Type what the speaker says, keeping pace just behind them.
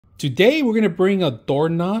Today we're going to bring a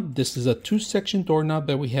doorknob. This is a 2-section doorknob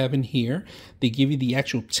that we have in here. They give you the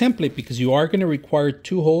actual template because you are going to require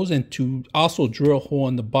 2 holes and to also drill a hole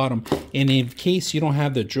on the bottom. And in case you don't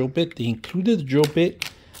have the drill bit, they included the drill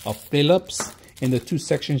bit, a Phillips, and the 2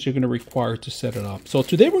 sections you're going to require to set it up. So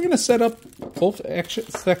today we're going to set up both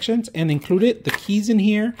sections and included the keys in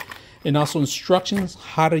here, and also instructions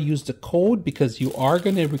how to use the code, because you are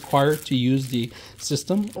going to require to use the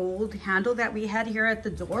system. Old handle that we had here at the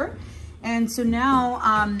door. And so now,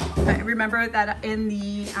 I remember that in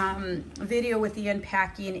the video with the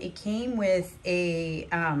unpacking, it came with a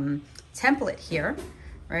template here,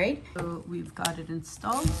 right? So we've got it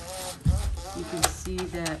installed. You can see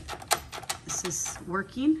that this is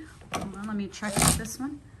working. Hold on, let me check this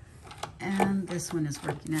one. And this one is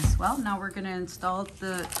working as well. Now we're going to install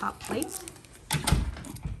the top plates.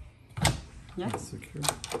 Yes. Secure.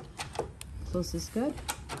 Close is good.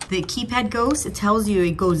 The keypad goes, it tells you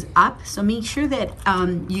it goes up. So make sure that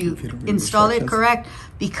you install it correct,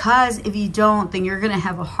 because if you don't, then you're going to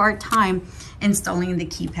have a hard time installing the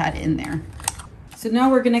keypad in there. So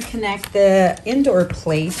now we're going to connect the indoor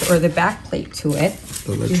plate or the back plate to it.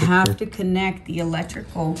 You have to connect the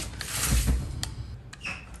electrical.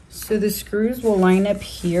 So the screws will line up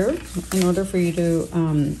here in order for you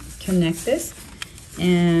to connect this.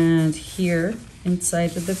 And here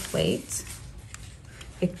inside of the plate,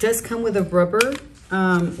 it does come with a rubber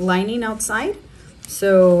lining outside.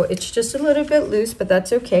 So it's just a little bit loose, but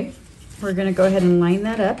that's okay. We're gonna go ahead and line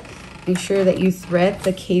that up. Make sure that you thread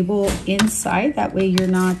the cable inside. That way you're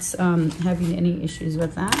not having any issues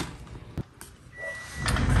with that.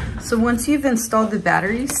 So once you've installed the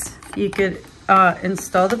batteries, you could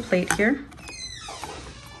install the plate here.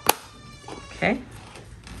 Okay,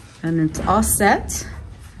 and it's all set.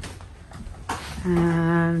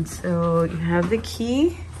 And so you have the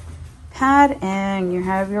key pad and you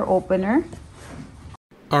have your opener.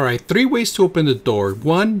 All right, 3 ways to open the door.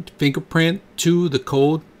 1, fingerprint. 2, the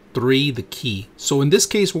code. 3, the key. So in this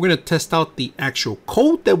case, we're going to test out the actual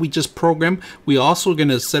code that we just programmed. We're also going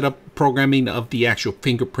to set up programming of the actual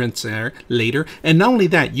fingerprints there later. And not only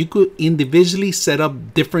that, you could individually set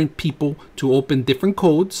up different people to open different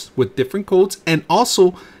codes with different codes, and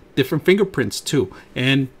also different fingerprints too.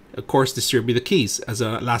 And of course, distribute the keys as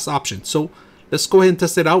a last option. So let's go ahead and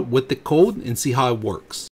test it out with the code and see how it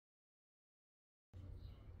works.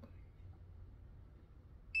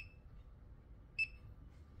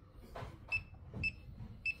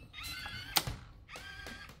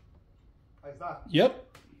 Yep.